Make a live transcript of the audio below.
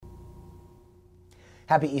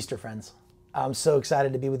Happy Easter, friends. I'm so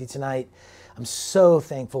excited to be with you tonight. I'm so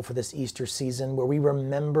thankful for this Easter season where we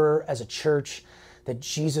remember as a church that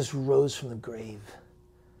Jesus rose from the grave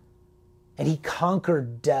and he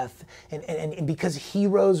conquered death. And because he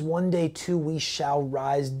rose, one day too we shall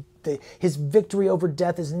rise. His victory over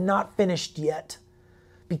death is not finished yet.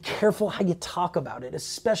 Be careful how you talk about it,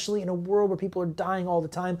 especially in a world where people are dying all the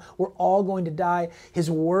time. We're all going to die. His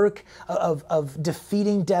work of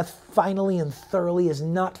defeating death finally and thoroughly is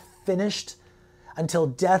not finished until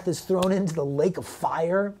death is thrown into the lake of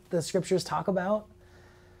fire the scriptures talk about.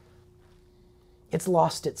 It's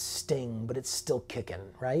lost its sting, but it's still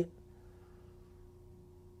kicking, right?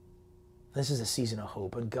 This is a season of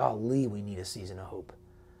hope, and golly, we need a season of hope.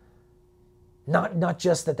 Not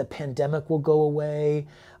just that the pandemic will go away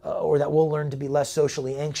or that we'll learn to be less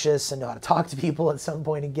socially anxious and know how to talk to people at some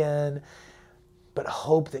point again, but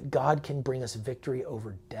hope that God can bring us victory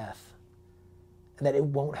over death and that it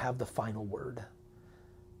won't have the final word.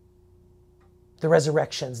 The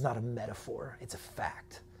resurrection is not a metaphor, it's a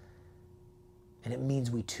fact. And it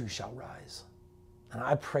means we too shall rise. And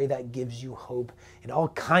I pray that gives you hope in all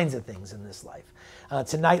kinds of things in this life.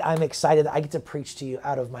 Tonight, I'm excited that I get to preach to you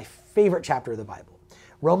out of my favorite chapter of the Bible,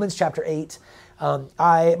 Romans chapter 8.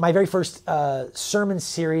 My very first sermon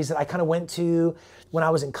series that I kind of went to when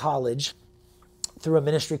I was in college through a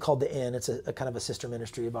ministry called The Inn. It's a kind of a sister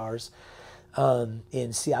ministry of ours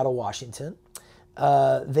in Seattle, Washington.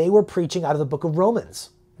 They were preaching out of the book of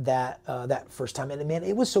Romans that first time. And man,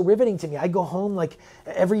 it was so riveting to me. I'd go home like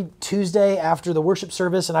every Tuesday after the worship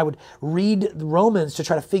service and I would read Romans to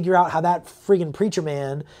try to figure out how that friggin' preacher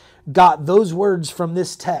man got those words from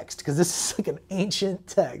this text, because this is like an ancient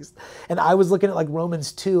text. And I was looking at like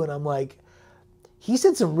Romans 2 and I'm like, he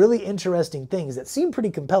said some really interesting things that seemed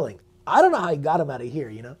pretty compelling. I don't know how he got them out of here,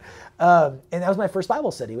 you know? And that was my first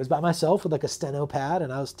Bible study. It was by myself with like a steno pad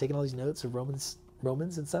and I was taking all these notes of Romans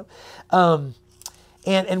and stuff.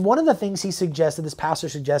 And one of the things he suggested, this pastor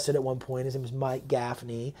suggested at one point, his name was Mike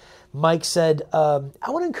Gaffney. Mike said, I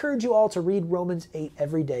want to encourage you all to read Romans 8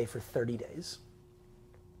 every day for 30 days.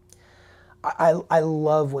 I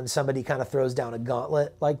love when somebody kind of throws down a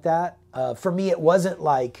gauntlet like that. For me, it wasn't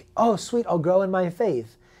like, oh, sweet, I'll grow in my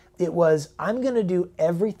faith. It was, I'm going to do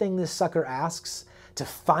everything this sucker asks to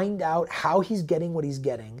find out how he's getting what he's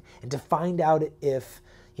getting and to find out if,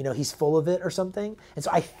 you know, he's full of it or something. And so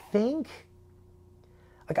I think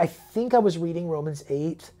I was reading Romans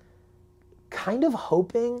 8 kind of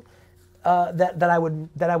hoping that I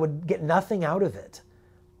would get nothing out of it.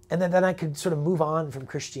 And then I could sort of move on from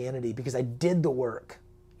Christianity because I did the work,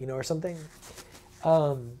 you know, or something.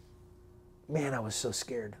 Man, I was so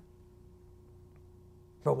scared.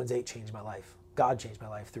 Romans 8 changed my life. God changed my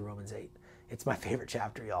life through Romans 8. It's my favorite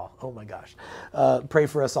chapter, y'all. Oh my gosh. Pray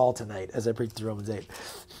for us all tonight as I preach through Romans 8.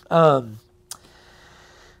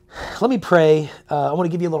 Let me pray. I want to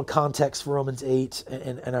give you a little context for Romans 8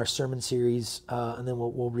 and our sermon series, and then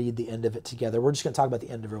we'll read the end of it together. We're just going to talk about the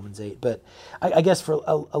end of Romans 8. But I guess for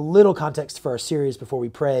a little context for our series before we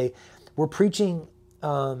pray, we're preaching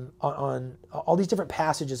on all these different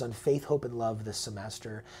passages on faith, hope, and love this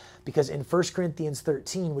semester. Because in 1 Corinthians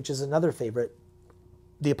 13, which is another favorite,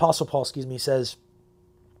 the Apostle Paul, says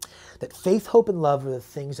that faith, hope, and love are the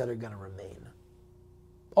things that are going to remain.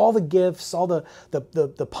 All the gifts, all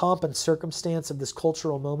the pomp and circumstance of this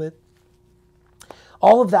cultural moment,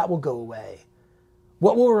 all of that will go away.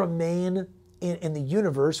 What will remain in the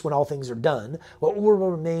universe when all things are done, what will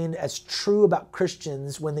remain as true about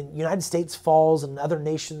Christians when the United States falls and other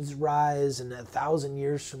nations rise and 1,000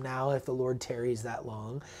 years from now, if the Lord tarries that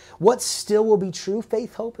long, what still will be true?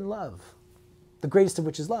 Faith, hope, and love, the greatest of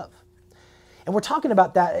which is love. And we're talking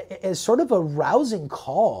about that as sort of a rousing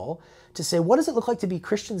call to say, what does it look like to be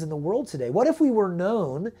Christians in the world today? What if we were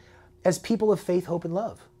known as people of faith, hope, and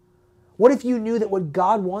love? What if you knew that what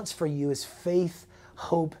God wants for you is faith,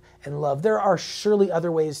 hope, and love? There are surely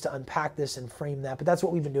other ways to unpack this and frame that, but that's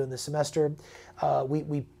what we've been doing this semester.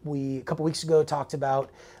 We a couple weeks ago talked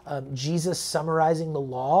about Jesus summarizing the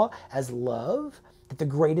law as love, that the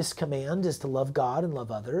greatest command is to love God and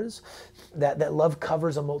love others, that love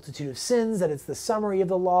covers a multitude of sins, that it's the summary of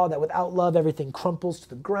the law, that without love, everything crumples to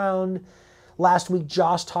the ground. Last week,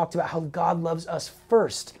 Josh talked about how God loves us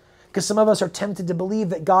first, because some of us are tempted to believe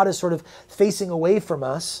that God is sort of facing away from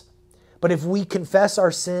us. But if we confess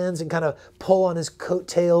our sins and kind of pull on his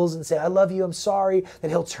coattails and say, I love you, I'm sorry, that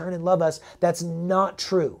he'll turn and love us, that's not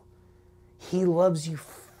true. He loves you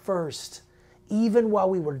first. Even while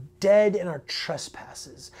we were dead in our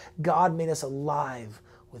trespasses, God made us alive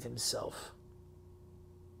with himself.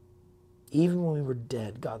 Even when we were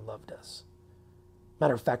dead, God loved us.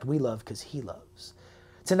 Matter of fact, we love because he loves.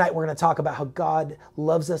 Tonight we're going to talk about how God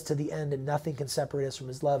loves us to the end and nothing can separate us from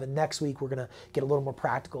his love. And next week we're going to get a little more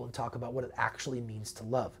practical and talk about what it actually means to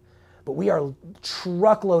love. But we are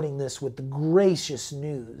truckloading this with the gracious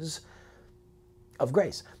news of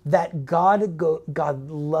grace, that God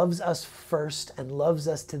loves us first and loves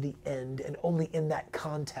us to the end, and only in that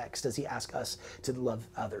context does he ask us to love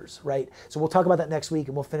others, right? So we'll talk about that next week,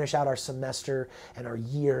 and we'll finish out our semester and our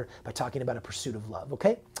year by talking about a pursuit of love,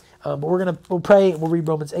 okay? But we'll pray, we'll read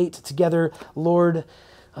Romans 8 together. Lord,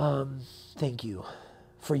 thank you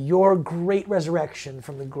for your great resurrection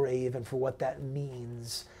from the grave and for what that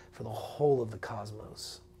means for the whole of the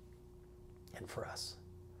cosmos and for us.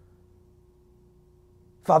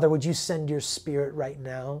 Father, would you send your Spirit right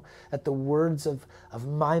now that the words of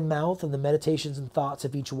my mouth and the meditations and thoughts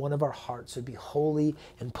of each one of our hearts would be holy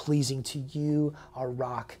and pleasing to you, our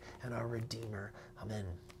rock and our Redeemer. Amen.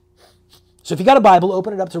 So if you got a Bible,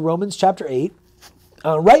 open it up to Romans chapter 8.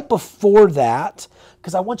 Right before that,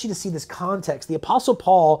 because I want you to see this context, the Apostle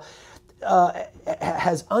Paul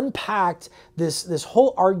has unpacked this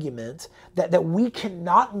whole argument that we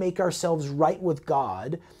cannot make ourselves right with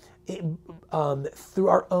God through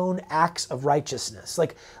our own acts of righteousness.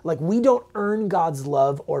 Like we don't earn God's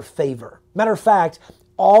love or favor. Matter of fact,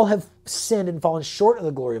 all have sinned and fallen short of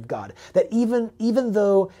the glory of God. That even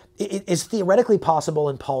though it is theoretically possible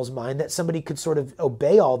in Paul's mind that somebody could sort of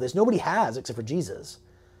obey all this, nobody has except for Jesus.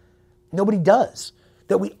 Nobody does.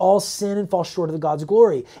 That we all sin and fall short of God's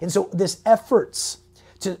glory. And so this efforts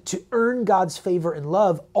to earn God's favor and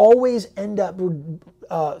love always end up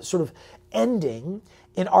sort of ending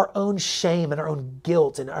in our own shame and our own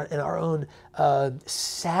guilt and our own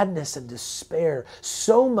sadness and despair.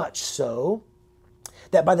 So much so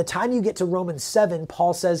that by the time you get to Romans 7,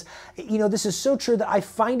 Paul says, this is so true that I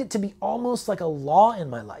find it to be almost like a law in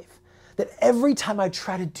my life. That every time I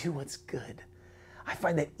try to do what's good, I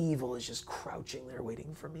find that evil is just crouching there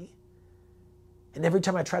waiting for me. And every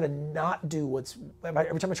time I try to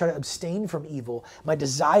every time I try to abstain from evil, my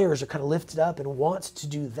desires are kind of lifted up and wants to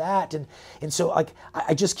do that. And so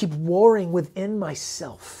I just keep warring within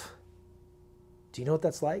myself. Do you know what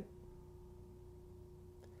that's like?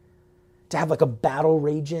 To have like a battle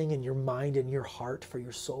raging in your mind and your heart for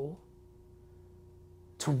your soul?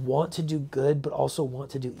 To want to do good, but also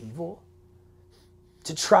want to do evil?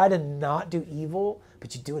 To try to not do evil,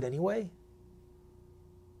 but you do it anyway?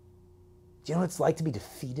 Do you know what it's like to be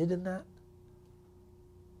defeated in that?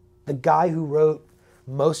 The guy who wrote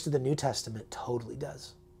most of the New Testament totally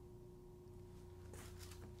does.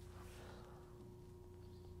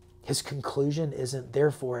 His conclusion isn't,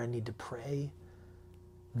 therefore I need to pray,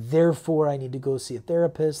 therefore I need to go see a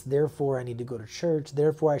therapist, therefore I need to go to church,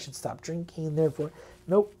 therefore I should stop drinking, therefore...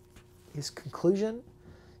 Nope. His conclusion,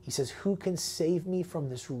 he says, who can save me from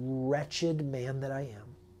this wretched man that I am?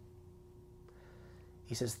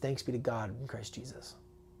 He says, thanks be to God in Christ Jesus.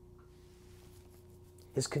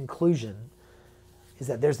 His conclusion is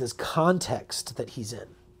that there's this context that he's in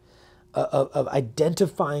of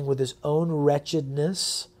identifying with his own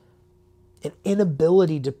wretchedness and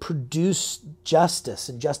inability to produce justice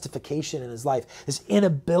and justification in his life, this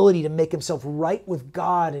inability to make himself right with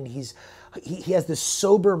God. And he has this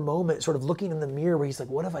sober moment sort of looking in the mirror where he's like,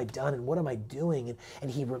 what have I done and what am I doing?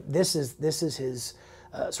 And this is his...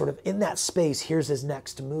 sort of in that space, here's his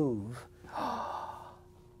next move.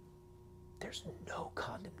 There's no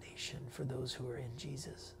condemnation for those who are in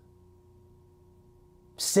Jesus.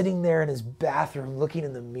 Sitting there in his bathroom, looking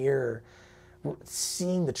in the mirror,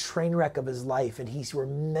 seeing the train wreck of his life, and he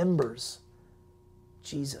remembers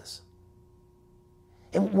Jesus.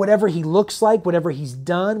 And whatever he looks like, whatever he's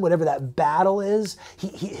done, whatever that battle is,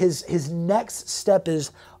 his next step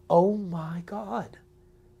is, oh my God.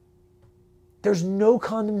 There's no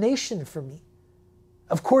condemnation for me.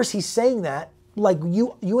 Of course, he's saying that like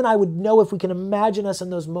you and I would know if we can imagine us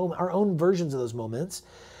in those moments, our own versions of those moments,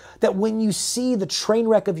 that when you see the train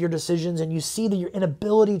wreck of your decisions and you see your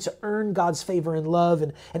inability to earn God's favor and love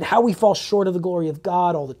and how we fall short of the glory of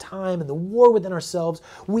God all the time and the war within ourselves,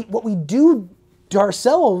 what we do to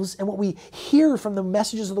ourselves and what we hear from the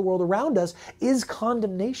messages of the world around us is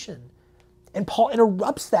condemnation. And Paul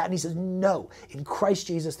interrupts that and he says, no, in Christ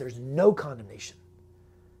Jesus, there's no condemnation.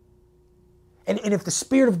 And if the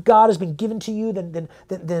Spirit of God has been given to you, then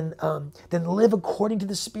live according to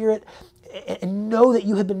the Spirit and know that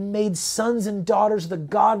you have been made sons and daughters of the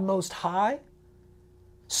God Most High,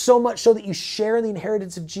 so much so that you share in the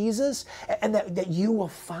inheritance of Jesus, and that you will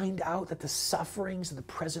find out that the sufferings of the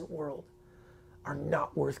present world are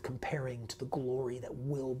not worth comparing to the glory that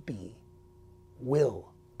will be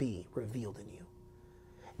revealed in you.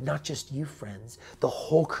 Not just you, friends, the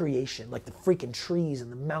whole creation, like the freaking trees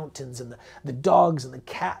and the mountains and the dogs and the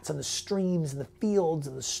cats and the streams and the fields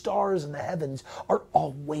and the stars and the heavens are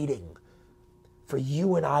all waiting for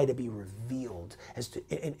you and I to be revealed as to,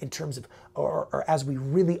 in terms of, or as we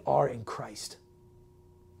really are in Christ.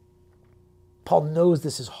 Paul knows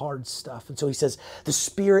this is hard stuff. And so he says, the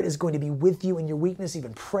Spirit is going to be with you in your weakness,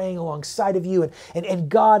 even praying alongside of you. And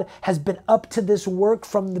God has been up to this work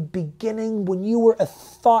from the beginning when you were a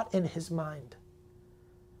thought in his mind.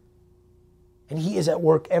 And he is at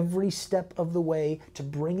work every step of the way to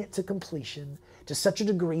bring it to completion to such a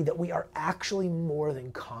degree that we are actually more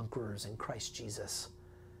than conquerors in Christ Jesus.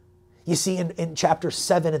 You see, in chapter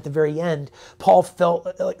 7 at the very end, Paul felt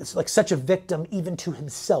like such a victim even to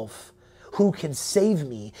himself. Who can save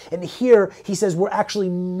me? And here he says we're actually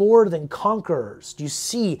more than conquerors. Do you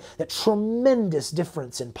see that tremendous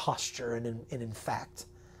difference in posture and in fact?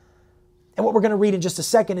 And what we're going to read in just a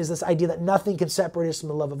second is this idea that nothing can separate us from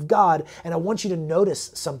the love of God. And I want you to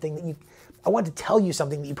notice something that I want to tell you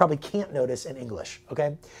something that you probably can't notice in English,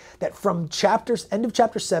 okay? That from end of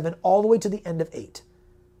chapter 7 all the way to the end of 8,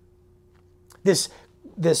 this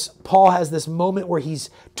Paul has this moment where he's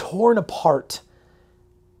torn apart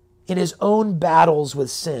in his own battles with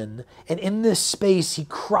sin. And in this space, he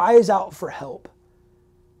cries out for help.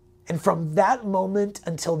 And from that moment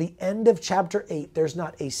until the end of chapter 8, there's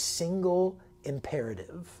not a single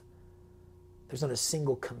imperative. There's not a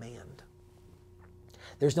single command.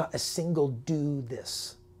 There's not a single do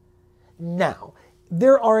this. Now,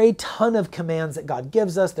 there are a ton of commands that God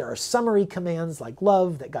gives us. There are summary commands like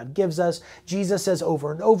love that God gives us. Jesus says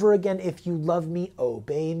over and over again, if you love me,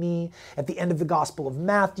 obey me. At the end of the Gospel of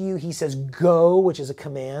Matthew, he says go, which is a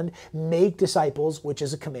command. Make disciples, which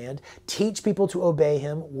is a command. Teach people to obey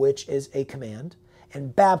him, which is a command.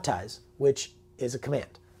 And baptize, which is a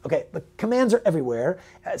command. Okay, the commands are everywhere.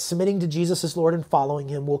 Submitting to Jesus as Lord and following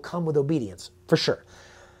him will come with obedience, for sure.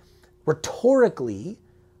 Rhetorically,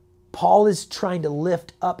 Paul is trying to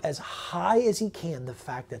lift up as high as he can the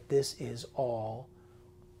fact that this is all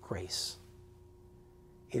grace.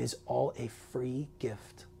 It is all a free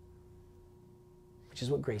gift, which is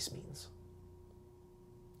what grace means.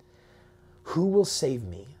 Who will save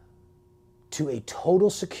me to a total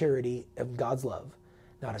security of God's love?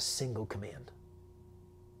 Not a single command.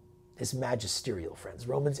 It's magisterial, friends.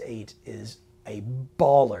 Romans 8 is a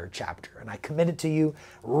baller chapter, and I commend it to you.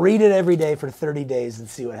 Read it every day for 30 days and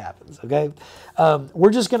see what happens, okay?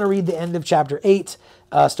 We're just going to read the end of chapter 8,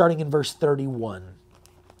 starting in verse 31.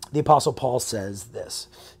 The Apostle Paul says this.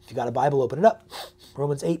 If you got a Bible, open it up.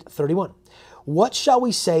 Romans 8:31. What shall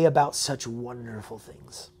we say about such wonderful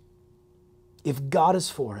things? If God is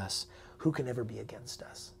for us, who can ever be against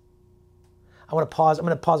us? I want to pause. I'm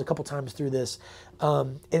going to pause a couple times through this.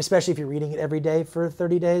 And especially if you're reading it every day for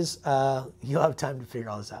 30 days, you'll have time to figure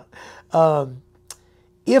all this out.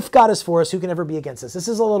 If God is for us, who can ever be against us? This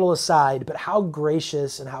is a little aside, but how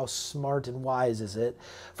gracious and how smart and wise is it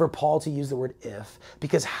for Paul to use the word if?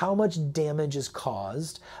 Because how much damage is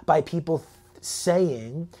caused by people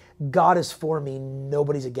saying, God is for me,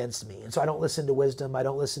 nobody's against me. And so I don't listen to wisdom, I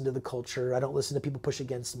don't listen to the culture, I don't listen to people push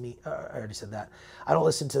against me. I already said that. I don't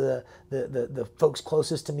listen to the folks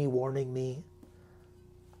closest to me warning me.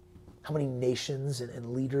 How many nations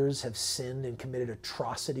and leaders have sinned and committed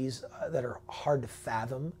atrocities that are hard to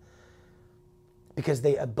fathom because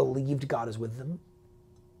they believed God is with them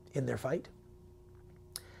in their fight?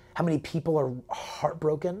 How many people are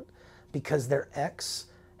heartbroken because their ex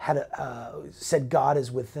had said God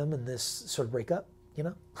is with them in this sort of breakup, you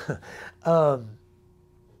know?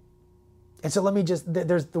 And so let me just,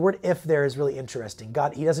 there's the word if there is really interesting.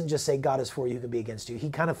 God, he doesn't just say God is for you, who can be against you. He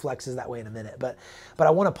kind of flexes that way in a minute. But I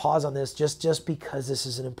want to pause on this just because this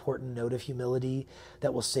is an important note of humility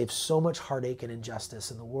that will save so much heartache and injustice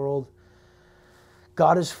in the world.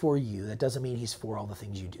 God is for you. That doesn't mean he's for all the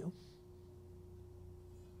things you do.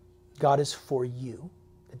 God is for you.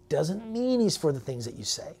 It doesn't mean he's for the things that you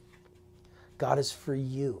say. God is for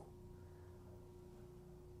you.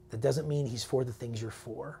 That doesn't mean he's for the things you're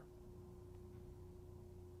for.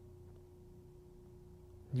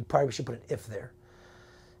 You probably should put an if there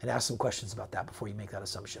and ask some questions about that before you make that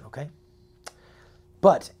assumption, okay?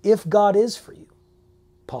 But if God is for you,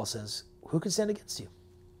 Paul says, who can stand against you?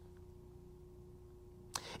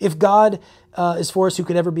 If God is for us, who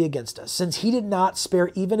could ever be against us? Since he did not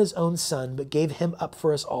spare even his own son, but gave him up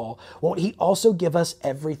for us all, won't he also give us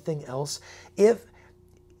everything else?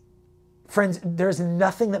 Friends, there's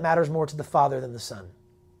nothing that matters more to the Father than the Son.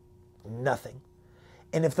 Nothing.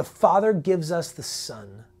 And if the Father gives us the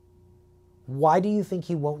Son, why do you think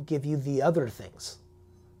he won't give you the other things?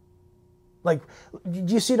 Like,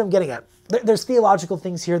 do you see what I'm getting at? There's theological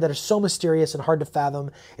things here that are so mysterious and hard to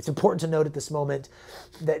fathom. It's important to note at this moment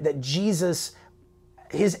that Jesus,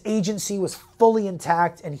 his agency was fully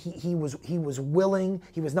intact, and he was willing,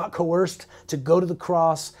 he was not coerced to go to the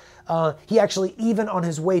cross. He actually, even on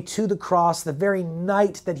his way to the cross, the very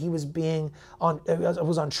night that he was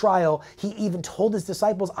on trial, he even told his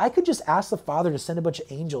disciples, I could just ask the Father to send a bunch of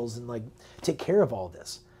angels and like take care of all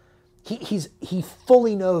this. He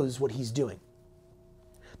fully knows what he's doing.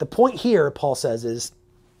 The point here, Paul says, is,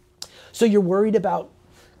 so you're worried about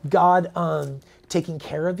God taking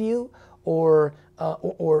care of you or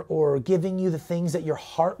giving you the things that your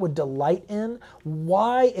heart would delight in?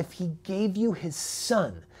 Why, if he gave you his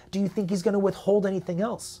son, do you think he's going to withhold anything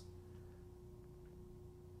else?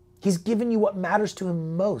 He's given you what matters to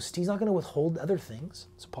him most. He's not going to withhold other things,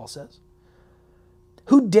 as Paul says.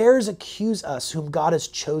 Who dares accuse us whom God has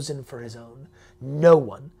chosen for his own? No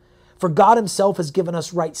one. For God himself has given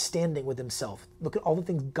us right standing with himself. Look at all the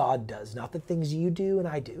things God does, not the things you do and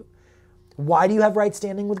I do. Why do you have right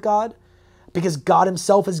standing with God? Because God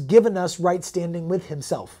himself has given us right standing with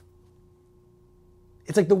himself.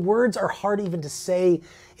 It's like the words are hard even to say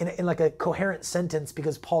in like a coherent sentence,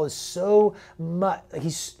 because Paul is so much,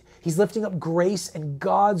 he's lifting up grace and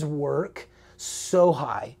God's work so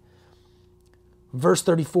high. Verse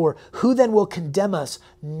 34, who then will condemn us?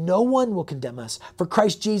 No one will condemn us. For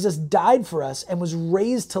Christ Jesus died for us and was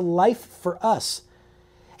raised to life for us.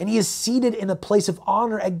 And he is seated in a place of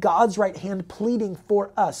honor at God's right hand, pleading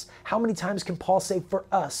for us. How many times can Paul say for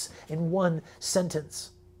us in one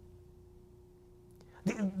sentence?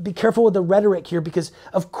 Be careful with the rhetoric here, because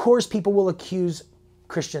of course people will accuse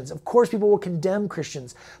Christians. Of course people will condemn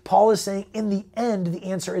Christians. Paul is saying in the end, the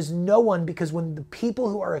answer is no one, because when the people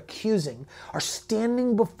who are accusing are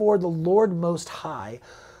standing before the Lord Most High,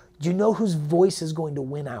 do you know whose voice is going to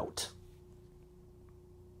win out?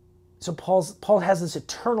 So Paul has this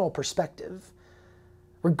eternal perspective.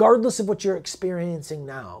 Regardless of what you're experiencing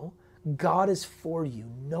now, God is for you.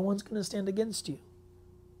 No one's going to stand against you.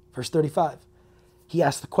 Verse 35, he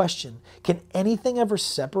asks the question, can anything ever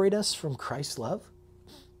separate us from Christ's love?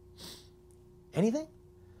 Anything?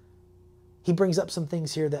 He brings up some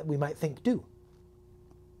things here that we might think do.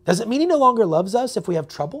 Does it mean he no longer loves us if we have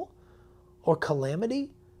trouble or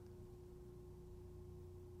calamity?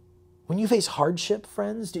 When you face hardship,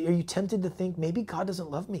 friends, are you tempted to think maybe God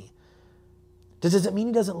doesn't love me? Does it mean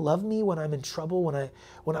he doesn't love me when I'm in trouble,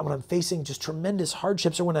 when I'm facing just tremendous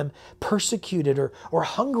hardships, or when I'm persecuted or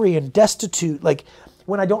hungry and destitute, like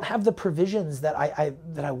when I don't have the provisions that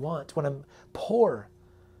I want, when I'm poor,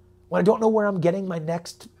 when I don't know where I'm getting my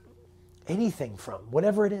next anything from,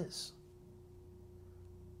 whatever it is?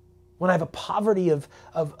 When I have a poverty of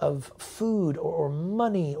food or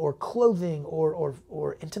money or clothing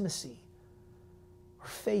or intimacy or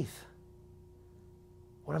faith,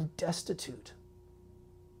 when I'm destitute,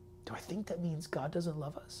 do I think that means God doesn't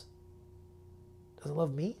love us? Doesn't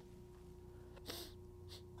love me?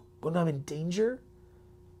 When I'm in danger?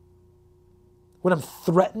 When I'm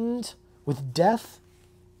threatened with death?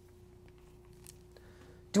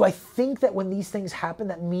 Do I think that when these things happen,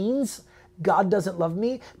 that means God doesn't love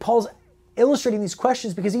me? Paul's illustrating these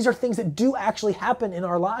questions because these are things that do actually happen in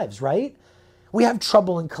our lives, right? We have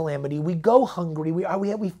trouble and calamity. We go hungry.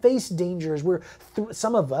 We face dangers.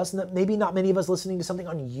 Some of us, maybe not many of us listening to something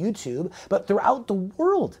on YouTube, but throughout the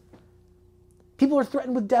world, people are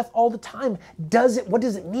threatened with death all the time. What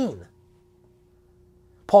does it mean?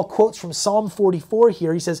 Paul quotes from Psalm 44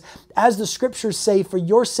 here. He says, as the scriptures say, for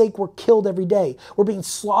your sake we're killed every day. We're being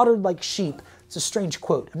slaughtered like sheep. It's a strange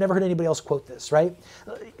quote. I've never heard anybody else quote this, right?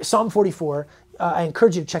 Psalm 44, I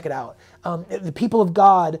encourage you to check it out. The people of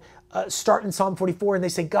God start in Psalm 44 and they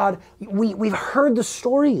say, God, we've heard the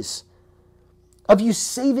stories of you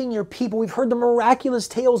saving your people. We've heard the miraculous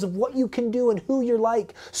tales of what you can do and who you're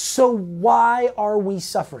like. So why are we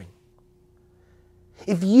suffering?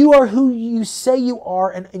 If you are who you say you are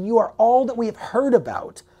and you are all that we have heard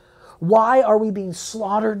about, why are we being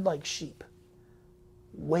slaughtered like sheep?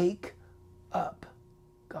 Wake up,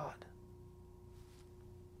 God.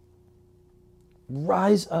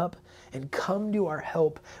 Rise up and come to our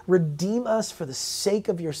help. Redeem us for the sake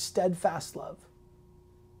of your steadfast love.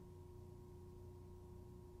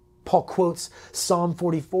 Paul quotes Psalm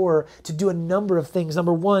 44 to do a number of things.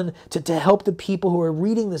 Number one, to help the people who are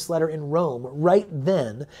reading this letter in Rome right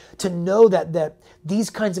then to know that these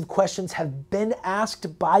kinds of questions have been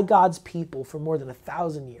asked by God's people for more than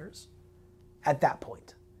 1,000 years at that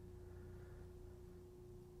point.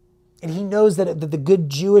 And he knows that the good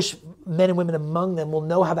Jewish men and women among them will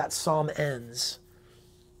know how that psalm ends.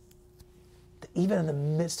 The even in the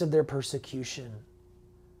midst of their persecution,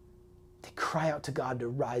 they cry out to God to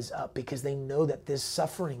rise up because they know that this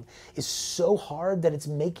suffering is so hard that it's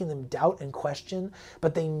making them doubt and question,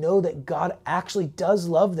 but they know that God actually does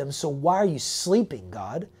love them. So why are you sleeping,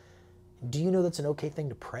 God? Do you know that's an okay thing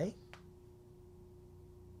to pray?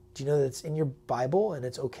 Do you know that it's in your Bible and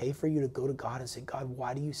it's okay for you to go to God and say, God,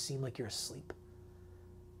 why do you seem like you're asleep?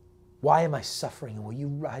 Why am I suffering? And will you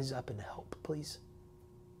rise up and help, please?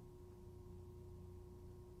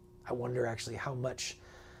 I wonder actually how much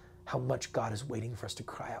God is waiting for us to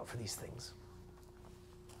cry out for these things.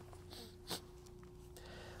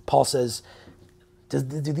 Paul says, do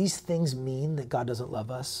these things mean that God doesn't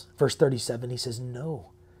love us? Verse 37, he says,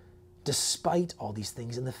 no. Despite all these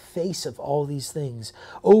things, in the face of all these things,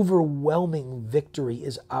 overwhelming victory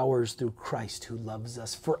is ours through Christ who loves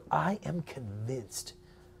us. For I am convinced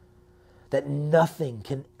that nothing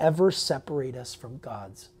can ever separate us from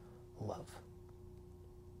God's love.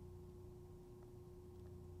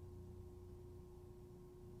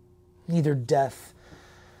 Neither death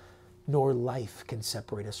nor life can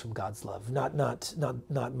separate us from God's love. Not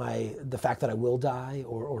the fact that I will die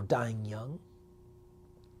or dying young.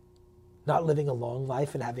 Not living a long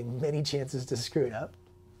life and having many chances to screw it up.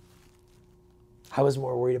 I was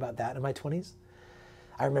more worried about that in my 20s.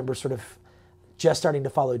 I remember sort of just starting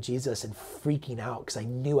to follow Jesus and freaking out because I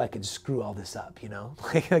knew I could screw all this up, you know?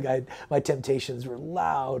 My temptations were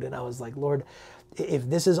loud and I was like, Lord, if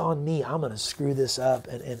this is on me, I'm going to screw this up.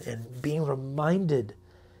 And being reminded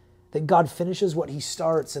that God finishes what he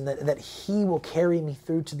starts and that he will carry me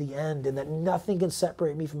through to the end and that nothing can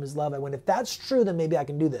separate me from his love. I went, if that's true, then maybe I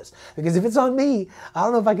can do this. Because if it's on me, I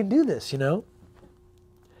don't know if I can do this, you know?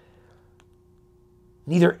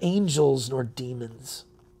 Neither angels nor demons.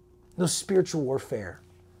 No spiritual warfare,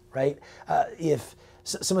 right? If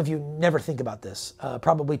some of you never think about this,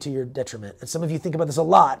 probably to your detriment. And some of you think about this a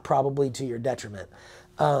lot, probably to your detriment.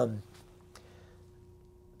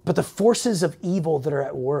 But the forces of evil that are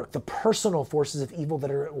at work, the personal forces of evil that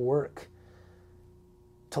are at work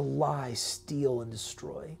to lie, steal, and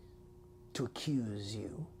destroy, to accuse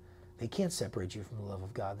you, they can't separate you from the love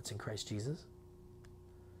of God that's in Christ Jesus.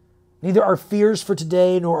 Neither our fears for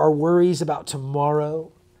today nor our worries about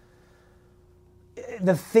tomorrow.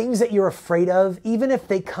 The things that you're afraid of, even if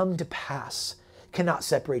they come to pass, cannot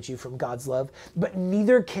separate you from God's love, but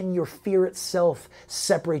neither can your fear itself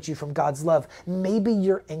separate you from God's love. Maybe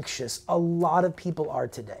you're anxious. A lot of people are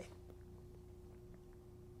today.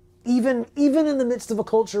 Even in the midst of a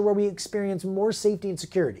culture where we experience more safety and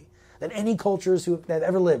security than any cultures that have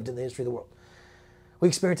ever lived in the history of the world, we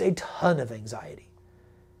experience a ton of anxiety.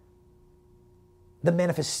 The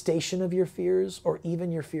manifestation of your fears, or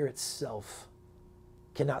even your fear itself,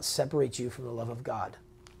 cannot separate you from the love of God.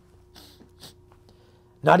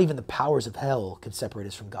 Not even the powers of hell can separate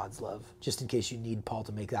us from God's love, just in case you need Paul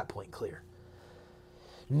to make that point clear.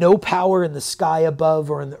 No power in the sky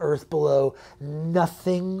above or in the earth below,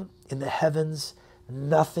 nothing in the heavens,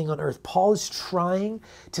 nothing on earth. Paul is trying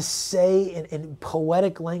to say in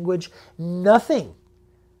poetic language, nothing.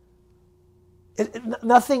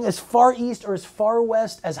 Nothing as far east or as far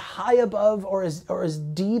west, as high above or as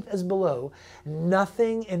deep as below,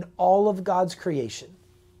 nothing in all of God's creation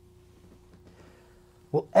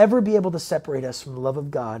will ever be able to separate us from the love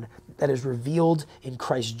of God that is revealed in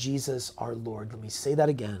Christ Jesus our Lord. Let me say that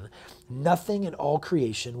again. Nothing in all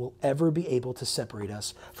creation will ever be able to separate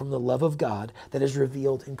us from the love of God that is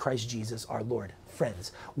revealed in Christ Jesus our Lord.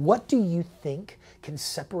 Friends, what do you think can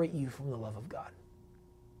separate you from the love of God?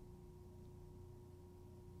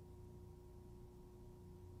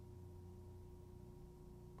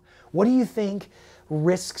 What do you think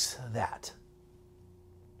risks that?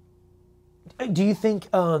 Do you think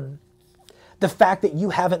the fact that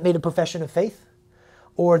you haven't made a profession of faith,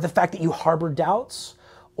 or the fact that you harbor doubts,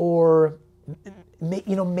 or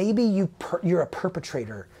maybe you're a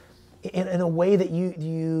perpetrator in a way that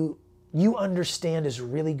you understand is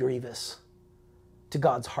really grievous to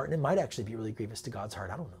God's heart, and it might actually be really grievous to God's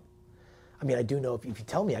heart. I don't know. I mean, I do know if you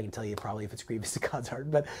tell me, I can tell you probably if it's grievous to God's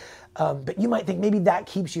heart. But you might think maybe that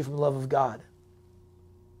keeps you from the love of God,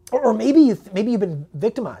 or maybe you've been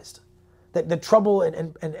victimized. That the trouble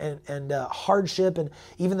and hardship and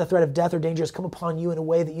even the threat of death or danger has come upon you in a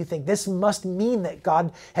way that you think this must mean that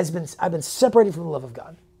I've been separated from the love of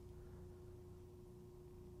God.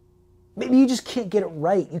 Maybe you just can't get it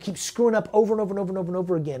right. You keep screwing up over and over and over and over and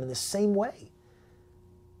over again in the same way.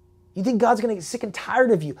 You think God's going to get sick and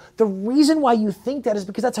tired of you. The reason why you think that is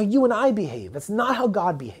because that's how you and I behave. That's not how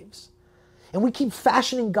God behaves. And we keep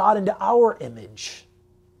fashioning God into our image.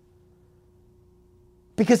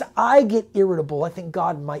 Because I get irritable, I think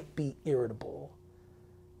God might be irritable.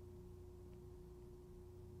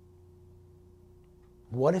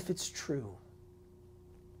 What if it's true?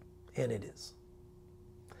 And it is.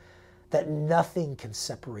 That nothing can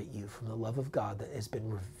separate you from the love of God that has been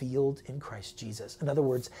revealed in Christ Jesus. In other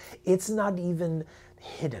words, it's not even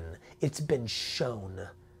hidden. It's been shown.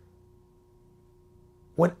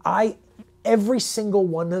 Every single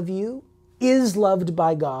one of you is loved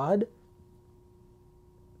by God.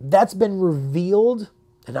 That's been revealed,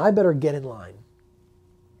 and I better get in line.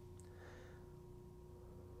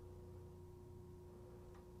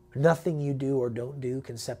 Nothing you do or don't do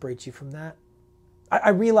can separate you from that. I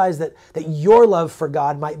realize that your love for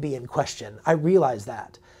God might be in question. I realize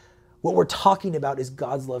that. What we're talking about is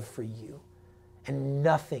God's love for you. And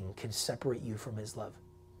nothing can separate you from his love.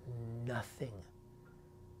 Nothing.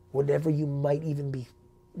 Whatever you might even be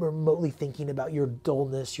remotely thinking about, your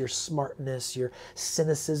dullness, your smartness, your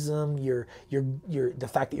cynicism, the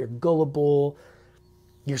fact that you're gullible,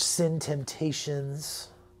 your sin temptations,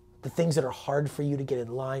 the things that are hard for you to get in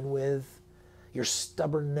line with, your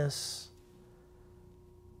stubbornness,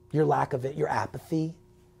 your lack of it, your apathy.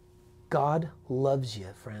 God loves you,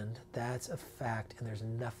 friend. That's a fact, and there's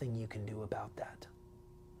nothing you can do about that.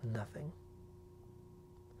 Nothing.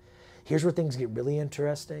 Here's where things get really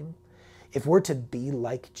interesting. If we're to be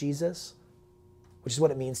like Jesus, which is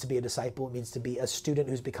what it means to be a disciple, it means to be a student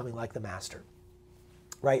who's becoming like the master,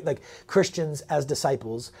 right? Like Christians as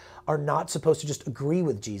disciples are not supposed to just agree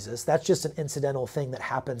with Jesus. That's just an incidental thing that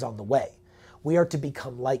happens on the way. We are to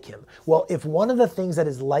become like him. Well, if one of the things that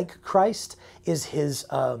is like Christ is his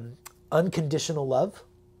unconditional love,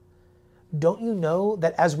 don't you know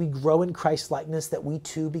that as we grow in Christ's likeness, that we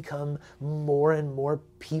too become more and more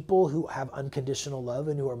people who have unconditional love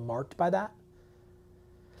and who are marked by that?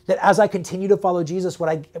 That as I continue to follow Jesus, what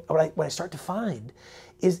I start to find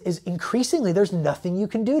is increasingly there's nothing you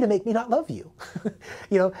can do to make me not love you.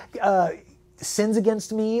 Sins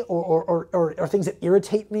against me or things that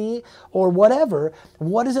irritate me or whatever.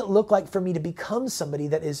 What does it look like for me to become somebody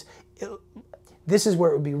that is, this is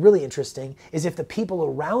where it would be really interesting, is if the people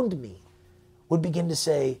around me would begin to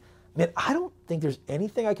say, man, I don't think there's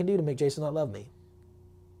anything I can do to make Jason not love me.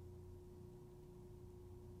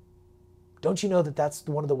 Don't you know that that's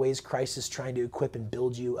one of the ways Christ is trying to equip and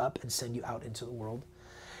build you up and send you out into the world?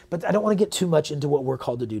 But I don't want to get too much into what we're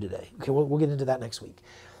called to do today. Okay, we'll get into that next week.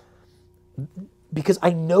 Because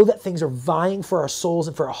I know that things are vying for our souls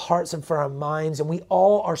and for our hearts and for our minds, and we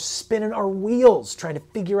all are spinning our wheels trying to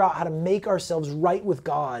figure out how to make ourselves right with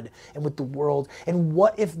God and with the world. And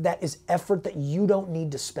what if that is effort that you don't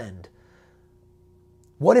need to spend?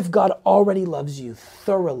 What if God already loves you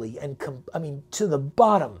thoroughly and to the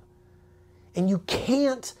bottom, and you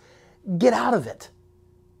can't get out of it?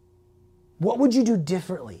 What would you do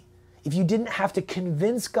differently? If you didn't have to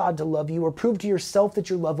convince God to love you or prove to yourself that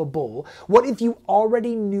you're lovable, what if you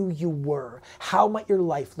already knew you were? How might your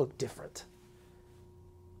life look different?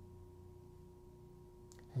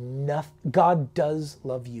 God does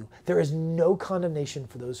love you. There is no condemnation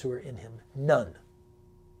for those who are in him. None.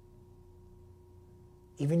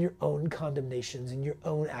 Even your own condemnations and your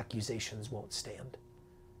own accusations won't stand.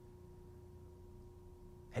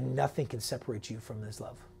 And nothing can separate you from his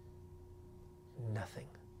love. Nothing.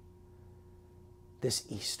 This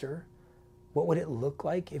Easter, what would it look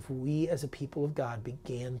like if we as a people of God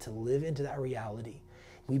began to live into that reality?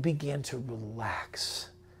 We began to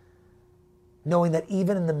relax, knowing that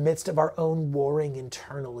even in the midst of our own warring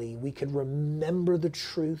internally, we could remember the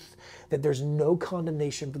truth that there's no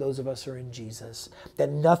condemnation for those of us who are in Jesus,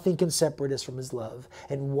 that nothing can separate us from his love.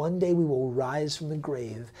 And one day we will rise from the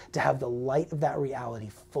grave to have the light of that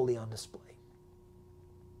reality fully on display.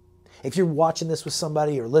 If you're watching this with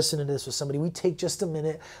somebody or listening to this with somebody, we take just a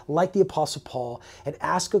minute, like the Apostle Paul, and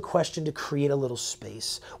ask a question to create a little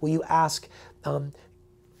space. Will you ask,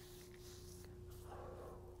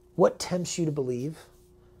 what tempts you to believe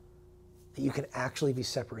that you can actually be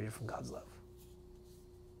separated from God's love?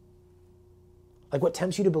 Like what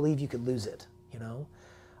tempts you to believe you could lose it, you know?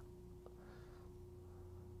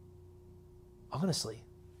 Honestly.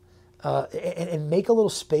 And make a little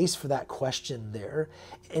space for that question there.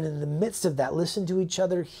 And in the midst of that, listen to each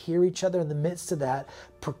other, hear each other. In the midst of that,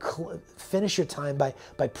 finish your time by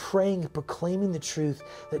praying, proclaiming the truth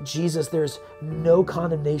that Jesus, there's no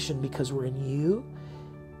condemnation because we're in you.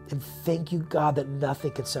 And thank you, God, that nothing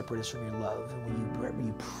can separate us from your love. And when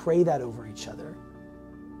you pray that over each other,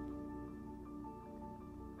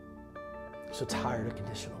 I'm so tired of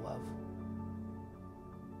conditional love.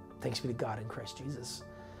 Thanks be to God in Christ Jesus,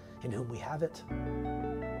 in whom we have it,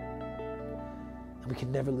 and we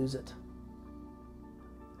can never lose it.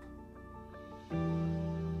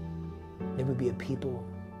 May we be a people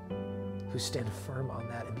who stand firm on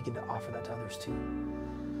that and begin to offer that to others too.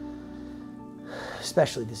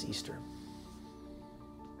 especially this Easter.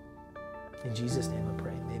 In Jesus' name I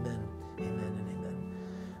pray. Amen, amen, and amen.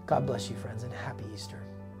 God bless you, friends, and happy Easter.